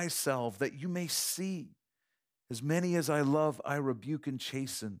with eye salve, that you may see. As many as I love, I rebuke and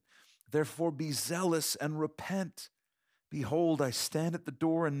chasten. Therefore be zealous and repent. Behold, I stand at the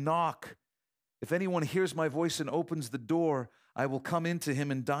door and knock. If anyone hears my voice and opens the door, I will come into him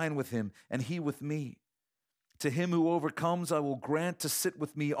and dine with him, and he with me. To him who overcomes, I will grant to sit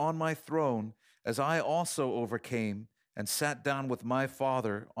with me on my throne, as I also overcame and sat down with my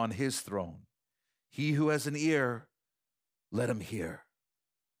Father on his throne. He who has an ear, let him hear.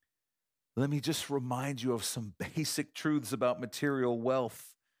 Let me just remind you of some basic truths about material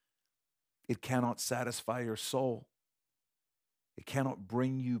wealth. It cannot satisfy your soul. It cannot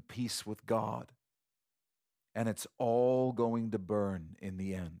bring you peace with God. And it's all going to burn in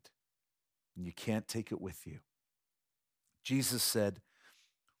the end. And you can't take it with you. Jesus said,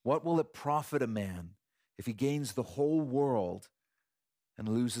 what will it profit a man if he gains the whole world and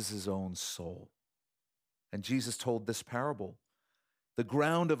loses his own soul? And Jesus told this parable. The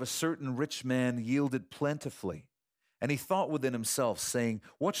ground of a certain rich man yielded plentifully. And he thought within himself, saying,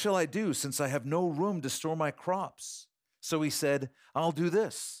 what shall I do, since I have no room to store my crops? So he said, I'll do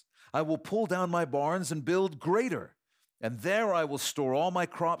this. I will pull down my barns and build greater, and there I will store all my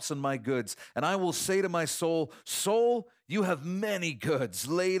crops and my goods. And I will say to my soul, soul, you have many goods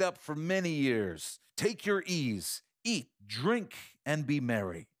laid up for many years. Take your ease, eat, drink, and be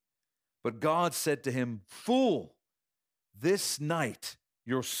merry. But God said to him, fool, this night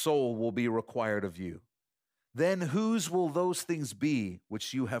your soul will be required of you. Then whose will those things be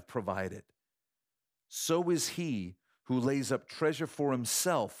which you have provided? So is he who lays up treasure for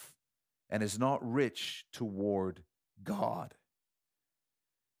himself and is not rich toward God.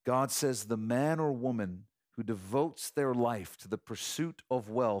 God says the man or woman who devotes their life to the pursuit of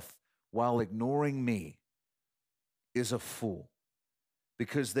wealth while ignoring me is a fool,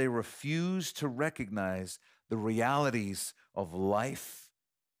 because they refuse to recognize the realities of life,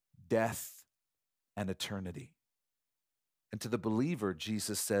 death, and eternity. And to the believer,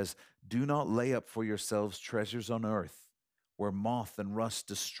 Jesus says, do not lay up for yourselves treasures on earth, where moth and rust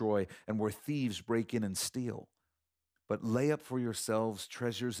destroy and where thieves break in and steal. But lay up for yourselves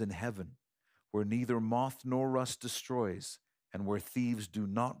treasures in heaven, where neither moth nor rust destroys and where thieves do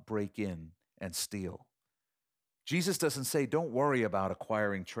not break in and steal. Jesus doesn't say, don't worry about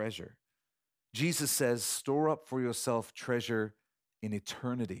acquiring treasure. Jesus says, store up for yourself treasure in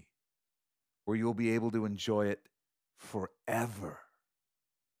eternity, where you'll be able to enjoy it forever.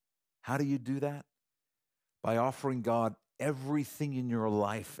 How do you do that? By offering God everything in your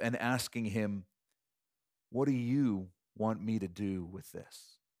life and asking him, what do you want me to do with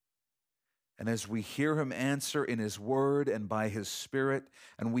this? And as we hear him answer in his word and by his Spirit,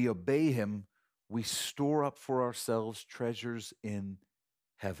 and we obey him, we store up for ourselves treasures in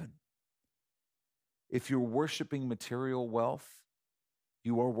heaven. If you're worshiping material wealth,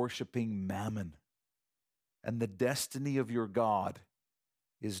 you are worshiping mammon. And the destiny of your God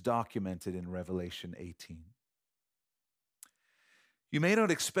is documented in Revelation 18. You may not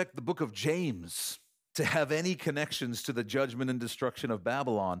expect the book of James to have any connections to the judgment and destruction of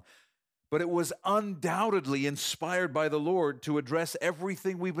Babylon, but it was undoubtedly inspired by the Lord to address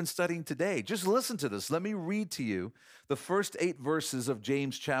everything we've been studying today. Just listen to this. Let me read to you the first 8 verses of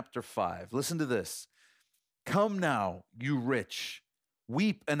James chapter 5. Listen to this. Come now, you rich,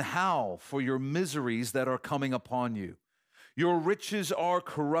 weep and howl for your miseries that are coming upon you. Your riches are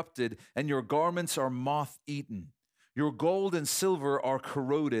corrupted, and your garments are moth-eaten. Your gold and silver are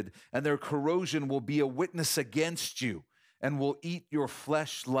corroded, and their corrosion will be a witness against you, and will eat your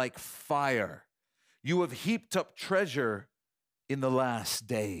flesh like fire. You have heaped up treasure in the last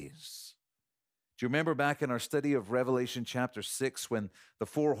days. Do you remember back in our study of Revelation chapter 6 when the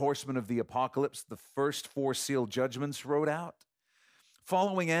 4 horsemen of the apocalypse, the first 4 sealed judgments rode out?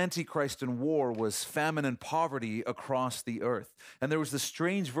 Following Antichrist and war was famine and poverty across the earth. And there was this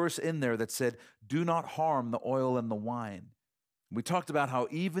strange verse in there that said, do not harm the oil and the wine. We talked about how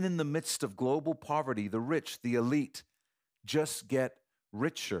even in the midst of global poverty, the rich, the elite, just get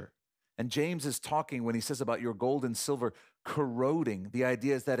richer. And James is talking when he says about your gold and silver corroding. The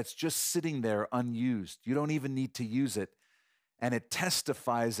idea is that it's just sitting there unused. You don't even need to use it. And it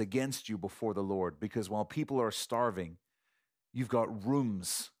testifies against you before the Lord, because while people are starving, you've got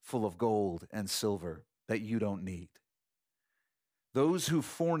rooms full of gold and silver that you don't need. Those who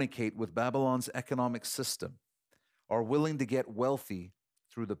fornicate with Babylon's economic system are willing to get wealthy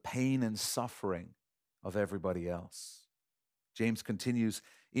through the pain and suffering of everybody else. James continues,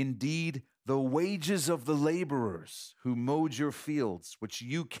 indeed, the wages of the laborers who mowed your fields, which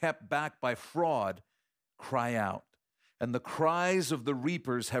you kept back by fraud, cry out. And the cries of the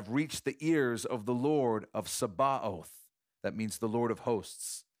reapers have reached the ears of the Lord of Sabaoth. That means the Lord of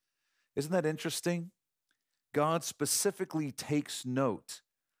hosts. Isn't that interesting? God specifically takes note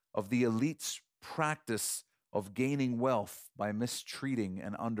of the elite's practice of gaining wealth by mistreating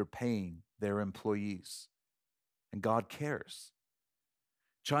and underpaying their employees. And God cares.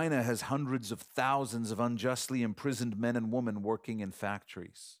 China has hundreds of thousands of unjustly imprisoned men and women working in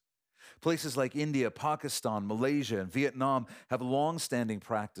factories. Places like India, Pakistan, Malaysia, and Vietnam have long-standing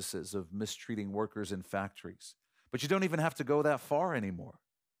practices of mistreating workers in factories. But you don't even have to go that far anymore.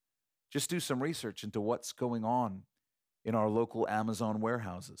 Just do some research into what's going on in our local Amazon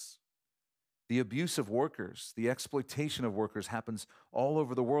warehouses. The abuse of workers, the exploitation of workers happens all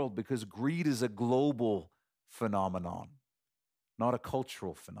over the world because greed is a global phenomenon, not a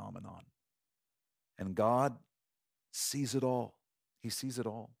cultural phenomenon. And God sees it all. He sees it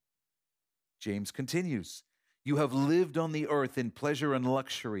all. James continues, you have lived on the earth in pleasure and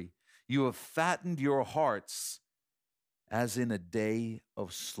luxury. You have fattened your hearts as in a day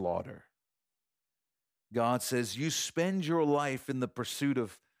of slaughter. God says, you spend your life in the pursuit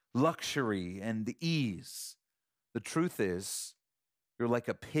of luxury and ease. The truth is, you're like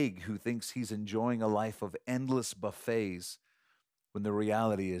a pig who thinks he's enjoying a life of endless buffets when the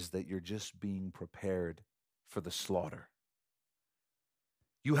reality is that you're just being prepared for the slaughter.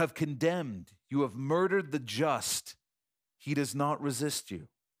 You have condemned, you have murdered the just. He does not resist you.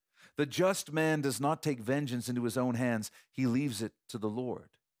 The just man does not take vengeance into his own hands. He leaves it to the Lord.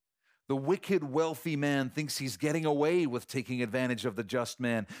 The wicked, wealthy man thinks he's getting away with taking advantage of the just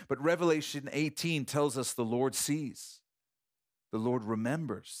man. But Revelation 18 tells us the Lord sees, the Lord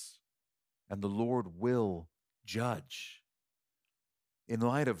remembers, and the Lord will judge. In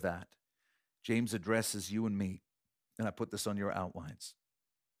light of that, James addresses you and me, and I put this on your outlines.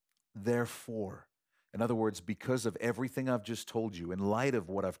 Therefore, in other words, because of everything I've just told you, in light of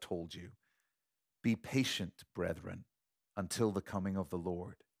what I've told you, be patient, brethren, until the coming of the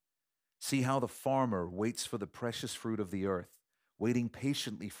Lord. See how the farmer waits for the precious fruit of the earth, waiting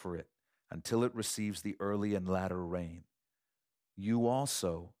patiently for it until it receives the early and latter rain. You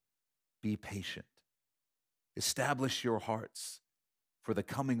also be patient. Establish your hearts, for the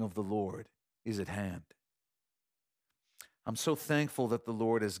coming of the Lord is at hand. I'm so thankful that the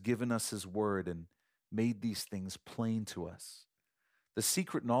Lord has given us His word and made these things plain to us. The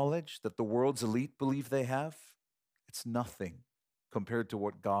secret knowledge that the world's elite believe they have, it's nothing compared to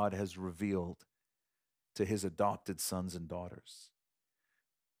what God has revealed to His adopted sons and daughters.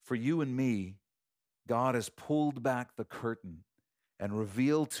 For you and me, God has pulled back the curtain and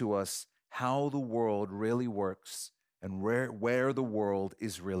revealed to us how the world really works and where the world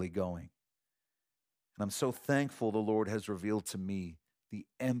is really going. And I'm so thankful the Lord has revealed to me the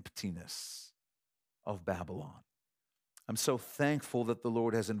emptiness of Babylon. I'm so thankful that the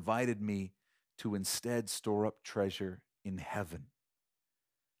Lord has invited me to instead store up treasure in heaven.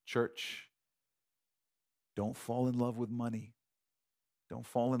 Church, don't fall in love with money. Don't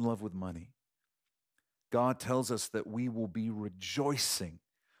fall in love with money. God tells us that we will be rejoicing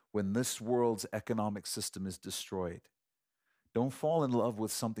when this world's economic system is destroyed. Don't fall in love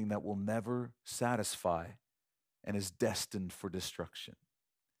with something that will never satisfy and is destined for destruction.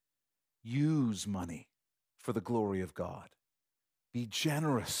 Use money for the glory of God. Be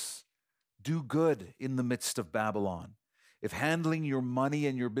generous. Do good in the midst of Babylon. If handling your money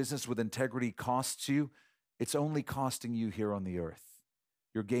and your business with integrity costs you, it's only costing you here on the earth.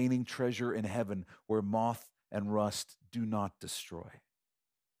 You're gaining treasure in heaven where moth and rust do not destroy.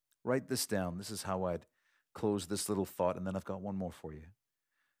 Write this down. This is how I'd close this little thought, and then I've got one more for you.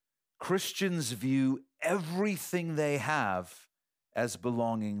 Christians view everything they have as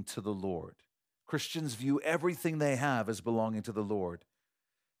belonging to the Lord. Christians view everything they have as belonging to the Lord.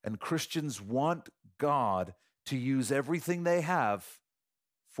 And Christians want God to use everything they have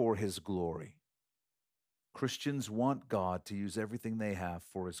for His glory. Christians want God to use everything they have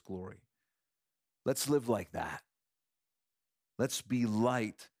for His glory. Let's live like that. Let's be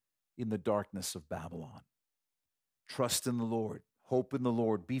light in the darkness of Babylon. Trust in the Lord. Hope in the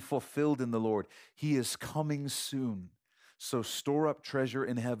Lord. Be fulfilled in the Lord. He is coming soon. So store up treasure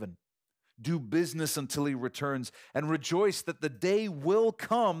in heaven. Do business until He returns, and rejoice that the day will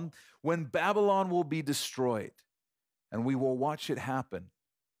come when Babylon will be destroyed, and we will watch it happen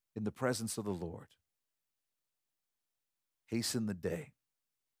in the presence of the Lord. Hasten the day.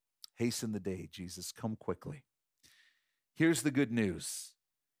 Hasten the day, Jesus. Come quickly. Here's the good news.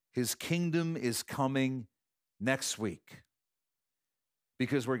 His kingdom is coming next week,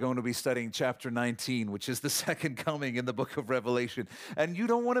 because we're going to be studying chapter 19, which is the second coming in the book of Revelation. And you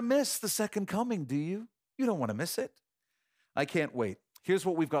don't want to miss the second coming, do you? You don't want to miss it. I can't wait. Here's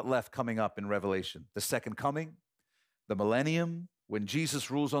what we've got left coming up in Revelation: the second coming, the millennium, when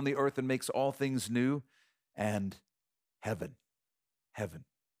Jesus rules on the earth and makes all things new, and heaven. Heaven.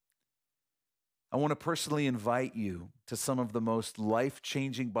 I want to personally invite you to some of the most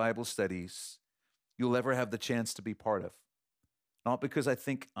life-changing Bible studies you'll ever have the chance to be part of. Not because I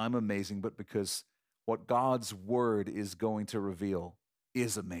think I'm amazing, but because what God's word is going to reveal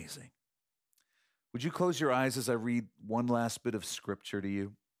is amazing. Would you close your eyes as I read one last bit of scripture to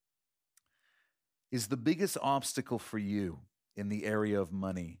you? Is the biggest obstacle for you in the area of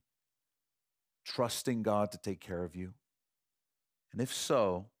money trusting God to take care of you? And if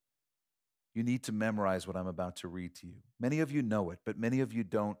so, you need to memorize what I'm about to read to you. Many of you know it, but many of you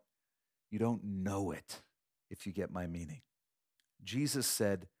don't. You don't know it, if you get my meaning. Jesus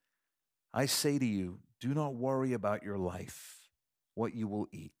said, I say to you, do not worry about your life, what you will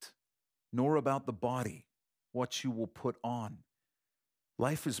eat, nor about the body, what you will put on.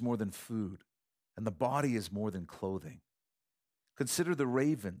 Life is more than food, and the body is more than clothing. Consider the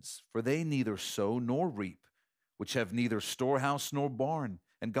ravens, for they neither sow nor reap, which have neither storehouse nor barn,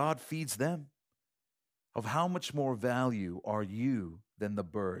 and God feeds them. Of how much more value are you than the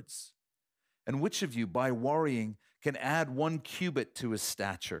birds? And which of you, by worrying, can add 1 cubit to his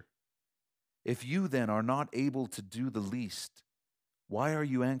stature? If you then are not able to do the least, why are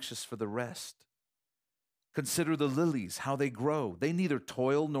you anxious for the rest? Consider the lilies, how they grow. They neither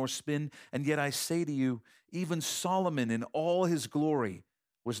toil nor spin, and yet I say to you, even Solomon in all his glory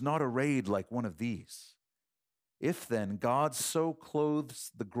was not arrayed like one of these. If then God so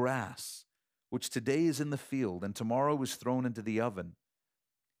clothes the grass, which today is in the field and tomorrow is thrown into the oven,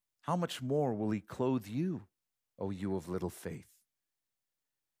 how much more will he clothe you, O you of little faith?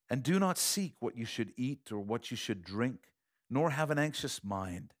 And do not seek what you should eat or what you should drink, nor have an anxious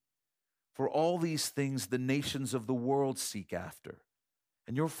mind. For all these things the nations of the world seek after,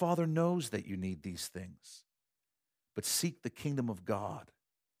 and your Father knows that you need these things. But seek the kingdom of God,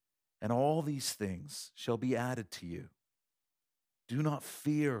 and all these things shall be added to you. Do not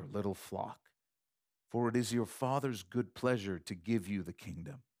fear, little flock, for it is your Father's good pleasure to give you the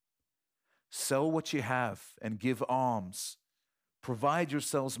kingdom. Sell what you have and give alms. Provide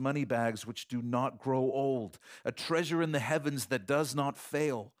yourselves money bags which do not grow old, a treasure in the heavens that does not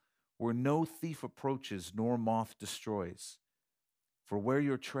fail, where no thief approaches nor moth destroys. For where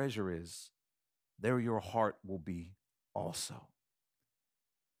your treasure is, there your heart will be also.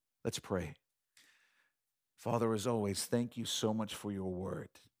 Let's pray. Father, as always, thank you so much for your word.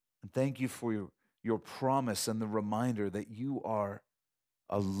 And thank you for your promise and the reminder that you are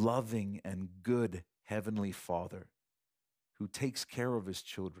a loving and good Heavenly Father who takes care of his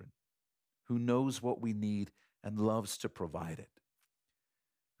children, who knows what we need and loves to provide it.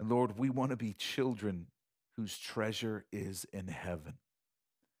 And Lord, we want to be children whose treasure is in heaven.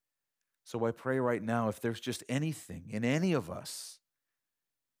 So I pray right now, if there's just anything in any of us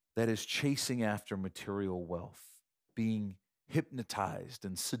that is chasing after material wealth, being hypnotized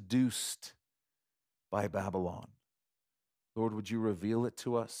and seduced by Babylon, Lord, would you reveal it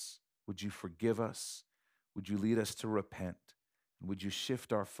to us? Would you forgive us? Would you lead us to repent? And would you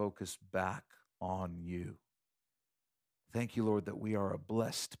shift our focus back on you? Thank you, Lord, that we are a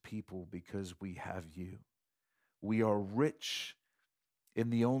blessed people because we have you. We are rich in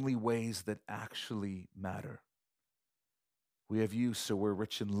the only ways that actually matter. We have you, so we're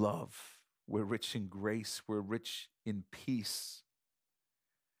rich in love. We're rich in grace. We're rich in peace.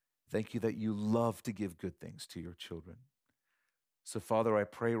 Thank you that you love to give good things to your children. So, Father, I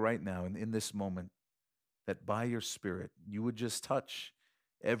pray right now and in this moment that by your Spirit, you would just touch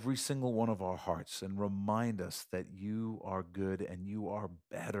every single one of our hearts and remind us that you are good and you are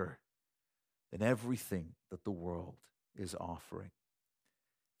better than everything that the world is offering.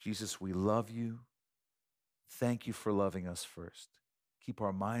 Jesus, we love you. Thank you for loving us first. Keep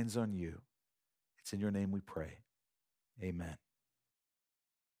our minds on you. It's in your name we pray. Amen.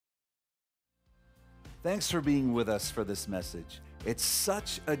 Thanks for being with us for this message. It's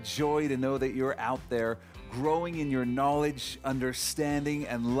such a joy to know that you're out there growing in your knowledge, understanding,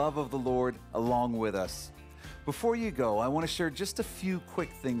 and love of the Lord along with us. Before you go, I want to share just a few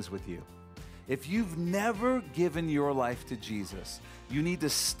quick things with you. If you've never given your life to Jesus, you need to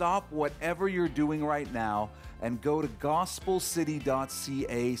stop whatever you're doing right now and go to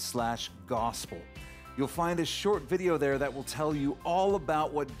gospelcity.ca/gospel. You'll find a short video there that will tell you all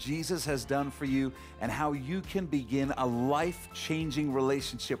about what Jesus has done for you and how you can begin a life-changing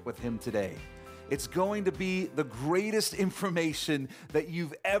relationship with him today. It's going to be the greatest information that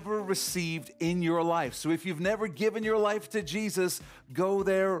you've ever received in your life. So if you've never given your life to Jesus, go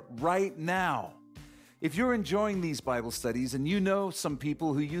there right now. If you're enjoying these Bible studies and you know some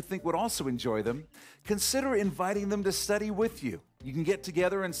people who you think would also enjoy them, consider inviting them to study with you. You can get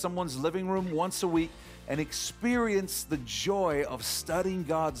together in someone's living room once a week and experience the joy of studying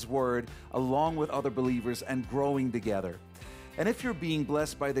God's Word along with other believers and growing together. And if you're being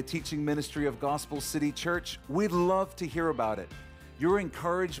blessed by the teaching ministry of Gospel City Church, we'd love to hear about it. Your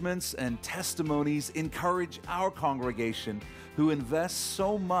encouragements and testimonies encourage our congregation who invests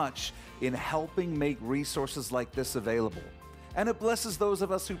so much in helping make resources like this available. And it blesses those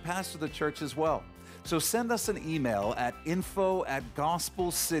of us who pastor the church as well. So send us an email at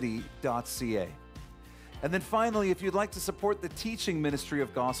info@gospelcity.ca. And then finally, if you'd like to support the teaching ministry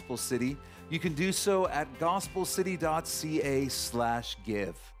of Gospel City, you can do so at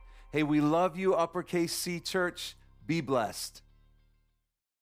gospelcity.ca/give. Hey, we love you, Uppercase C Church. Be blessed.